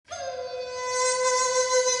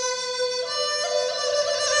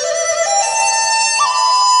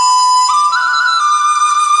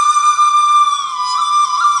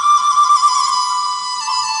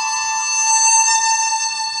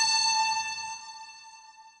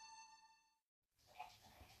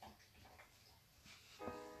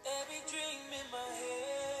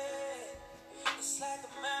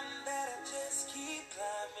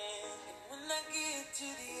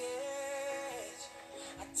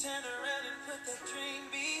left that dream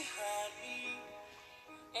behind me,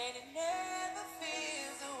 and it never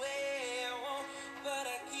feels the way I want, but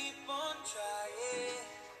I keep on trying.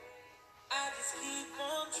 I just keep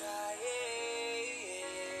on trying.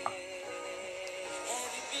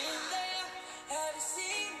 Have you been there? Have you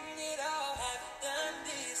seen it all? Have you done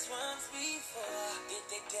this once before? Did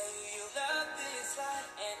they tell you you love this life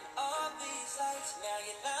and all these lights? Now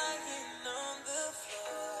you're lying on the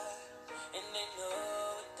floor, and they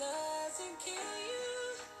know it doesn't kill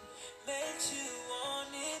you, makes you want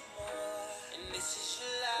it more. And this is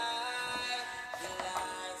your life, your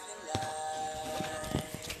life, your life.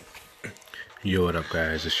 Yo, what up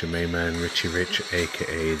guys, it's your main man Richie Rich,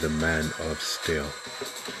 aka the Man of Steel.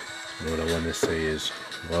 And what I want to say is,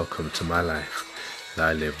 welcome to my life.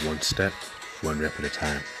 I live one step, one rep at a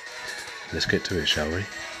time. Let's get to it, shall we?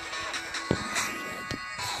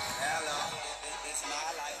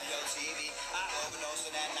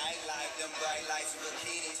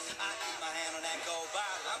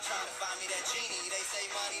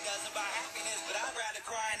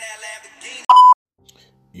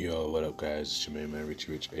 Yo, what up guys, it's your main man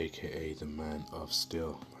Richie Rich, aka the Man of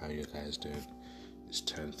Steel. How you guys doing? It's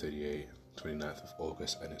 10:38, 29th of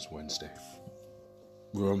August, and it's Wednesday.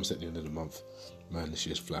 We're almost at the end of the month. Man, this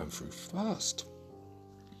year's flying through fast.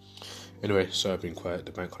 Anyway, so I've been quiet.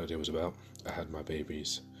 The bank holiday was about. I had my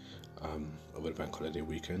babies over the bank holiday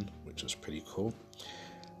weekend, which was pretty cool.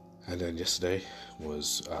 And then yesterday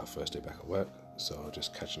was our first day back at work, so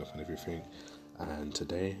just catching up on everything. And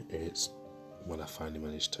today it's when I finally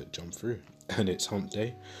managed to jump through, and it's hump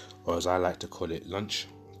day, or as I like to call it, lunch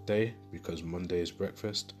day, because Monday is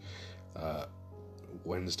breakfast,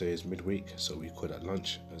 Wednesday is midweek, so we call that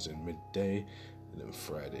lunch, as in midday, and then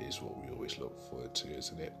Friday is what we always look forward to,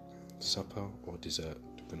 isn't it? Supper or dessert,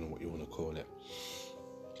 depending on what you want to call it.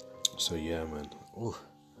 So yeah, man. Ooh.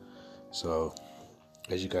 So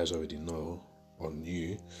as you guys already know, or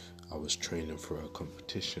knew, I was training for a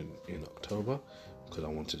competition in October because I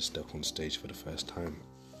wanted to step on stage for the first time.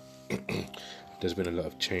 There's been a lot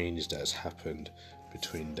of change that has happened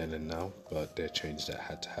between then and now, but there are changes that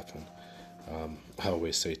had to happen. I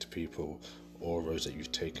always say to people, all roads that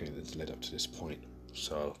you've taken that's led up to this point.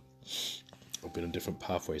 So I've been on different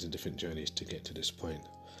pathways and different journeys to get to this point,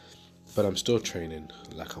 but I'm still training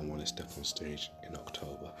like I want to step on stage in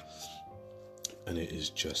October, and it is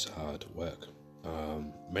just hard work,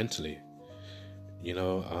 mentally, you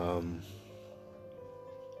know.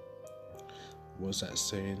 What's that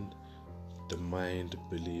saying? The mind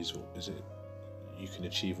believes, what is it? You can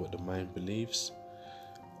achieve what the mind believes.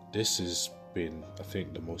 This has been, I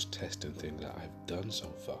think, the most testing thing that I've done so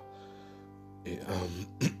far. It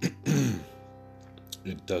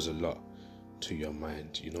it does a lot to your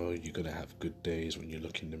mind. You know, you're gonna have good days when you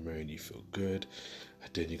look in the mirror and you feel good,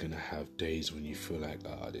 and then you're gonna have days when you feel like,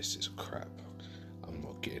 this is crap. I'm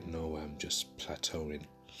not getting nowhere. I'm just plateauing.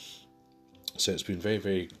 So it's been very,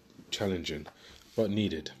 very challenging, but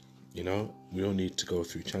needed. You know, we all need to go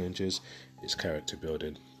through challenges. It's character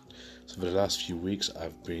building. So for the last few weeks,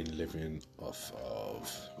 I've been living off of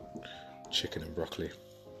chicken and broccoli.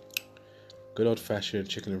 Good old fashioned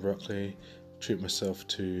chicken and broccoli. Treat myself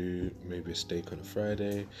to maybe a steak on a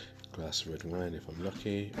Friday, a glass of red wine if I'm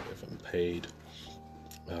lucky, if I'm paid.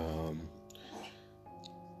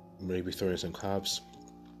 Maybe throw in some carbs,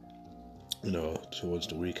 you know, towards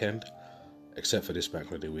the weekend. Except for this bank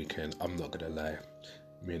holiday weekend, I'm not gonna lie,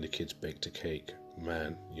 me and the kids baked a cake.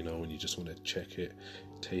 Man, you know, when you just want to check it,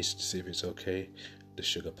 taste, see if it's okay, the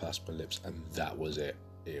sugar passed my lips, and that was it.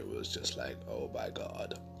 It was just like, oh my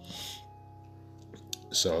god.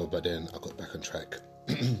 So, but then I got back on track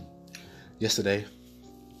yesterday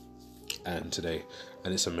and today,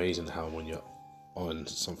 and it's amazing how when you're on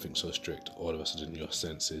something so strict, all of a sudden your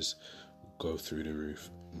senses go through the roof.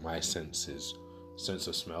 My sense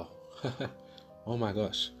of smell. Oh my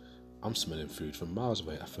gosh, I'm smelling food from miles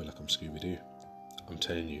away. I feel like I'm Scooby-Doo. I'm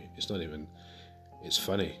telling you, it's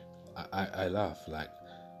funny. I laugh, like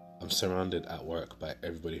I'm surrounded at work by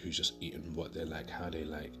everybody who's just eating what they like, how they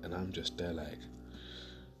like, and I'm just there like,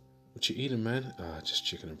 what you eating, man? Just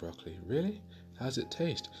chicken and broccoli. Really? How's it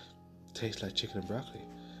taste? Tastes like chicken and broccoli.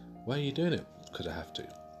 Why are you doing it? Because I have to,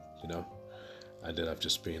 you know. And then I've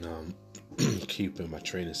just been keeping my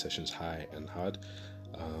training sessions high and hard.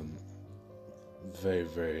 Very,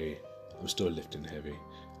 very, I'm still lifting heavy.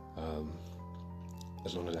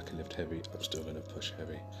 As long as I can lift heavy, I'm still going to push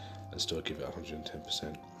heavy and still give it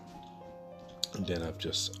 110%. And then I've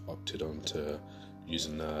just opted on to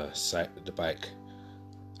using the bike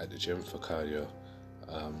at the gym for cardio,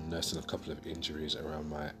 nursing a couple of injuries around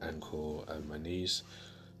my ankle and my knees.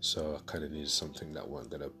 So I kind of needed something that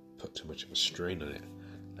wasn't going to put too much of a strain on it.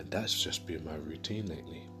 And that's just been my routine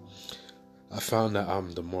lately. I found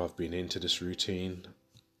that the more I've been into this routine,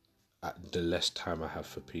 the less time I have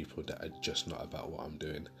for people that are just not about what I'm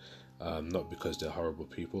doing. Not because they're horrible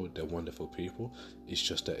people, they're wonderful people. It's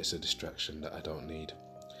just that it's a distraction that I don't need.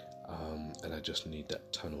 And I just need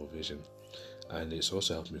that tunnel vision. And it's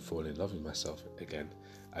also helped me fall in love with myself again.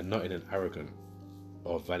 And not in an arrogant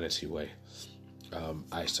or vanity way.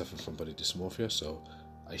 I suffer from body dysmorphia, so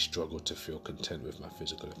I struggle to feel content with my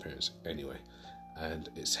physical appearance anyway. And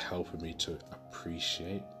it's helping me to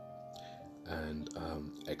appreciate and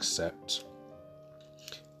accept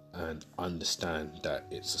and understand that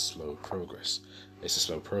it's a slow progress. It's a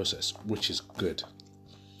slow process, which is good,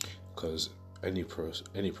 because any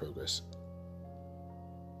progress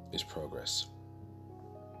is progress.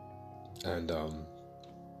 And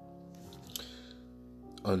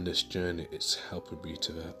on this journey, it's helping me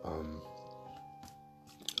to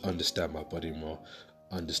understand my body more,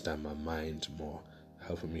 understand my mind more,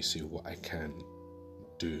 helping me see what I can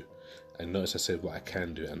do. And notice I said what I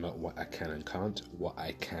can do and not what I can and can't, what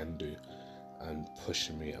I can do, and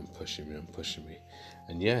pushing me and pushing me and pushing me.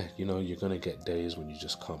 And yeah, you know, you're going to get days when you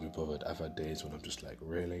just can't be bothered. I've had days when I'm just like,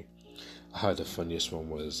 really? I had the funniest one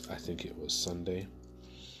was, I think it was Sunday.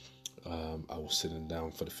 I was sitting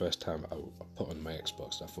down for the first time. I put on my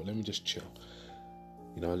Xbox. I thought, let me just chill.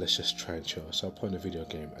 You know, let's just try and chill. So I put on a video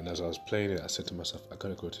game, and as I was playing it, I said to myself, I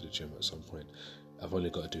gotta go to the gym at some point. I've only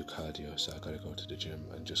got to do cardio, so I gotta go to the gym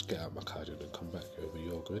and just get out my cardio and come back. It'll be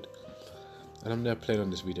all good. And I'm there playing on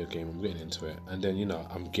this video game. I'm getting into it, and then, you know,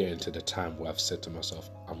 I'm getting to the time where I've said to myself,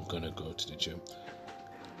 I'm gonna go to the gym.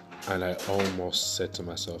 And I almost said to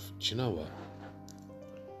myself, do you know what?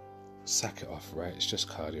 Sack it off, right? It's just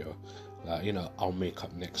cardio. Like, you know, I'll make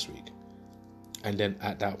up next week. And then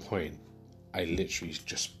at that point, I literally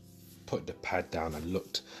just put the pad down and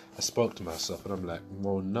looked. I spoke to myself and I'm like,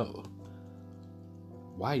 well, no.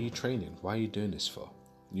 Why are you training? Why are you doing this for?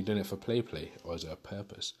 You doing it for play, or is it a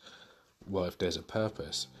purpose? Well, if there's a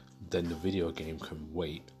purpose, then the video game can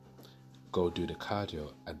wait, go do the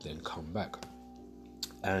cardio, and then come back.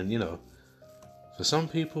 And, you know, for some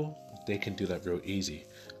people, they can do that real easy.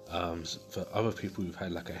 For other people who've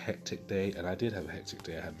had like a hectic day, and I did have a hectic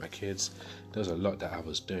day, I had my kids, there was a lot that I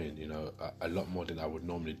was doing, you know, a lot more than I would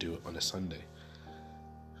normally do on a Sunday.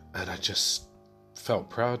 And I just felt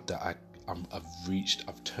proud that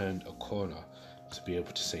I've turned a corner to be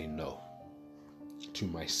able to say no to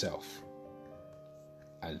myself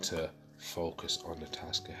and to focus on the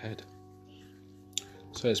task ahead.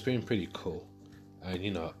 So it's been pretty cool. And,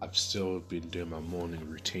 you know, I've still been doing my morning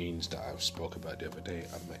routines that I spoke about the other day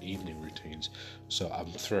and my evening routines. So I'm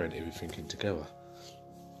throwing everything in together.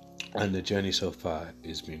 And the journey so far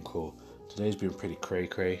has been cool. Today's been pretty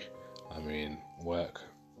cray-cray. I mean, work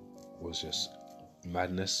was just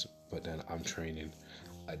madness. But then I'm training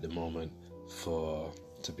at the moment to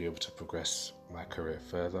be able to progress my career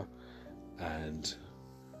further and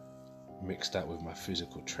mix that with my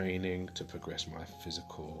physical training to progress my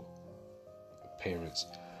physical appearance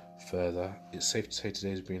further. It's safe to say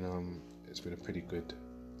today's been a pretty good,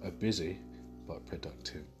 busy but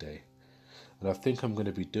productive day. And I think I'm going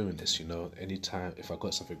to be doing this, you know, anytime if I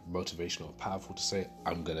got something motivational or powerful to say,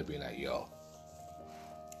 I'm going to be like, yo.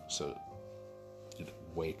 So, you know,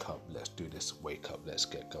 wake up, let's do this, wake up, let's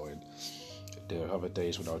get going. There are other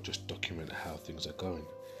days when I'll just document how things are going.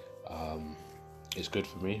 It's good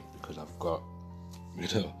for me because I've got, you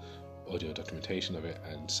know, audio documentation of it,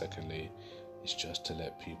 and secondly, it's just to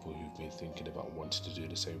let people who've been thinking about wanting to do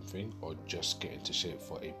the same thing or just get into shape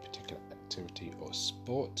for a particular activity or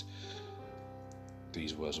sport,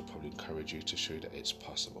 these words will probably encourage you to show that it's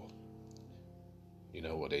possible. You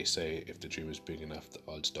know what they say, if the dream is big enough, the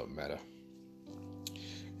odds don't matter.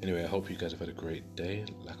 Anyway, I hope you guys have had a great day.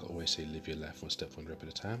 Like I always say, live your life one step, one rep at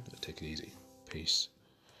a time. Take it easy. Peace.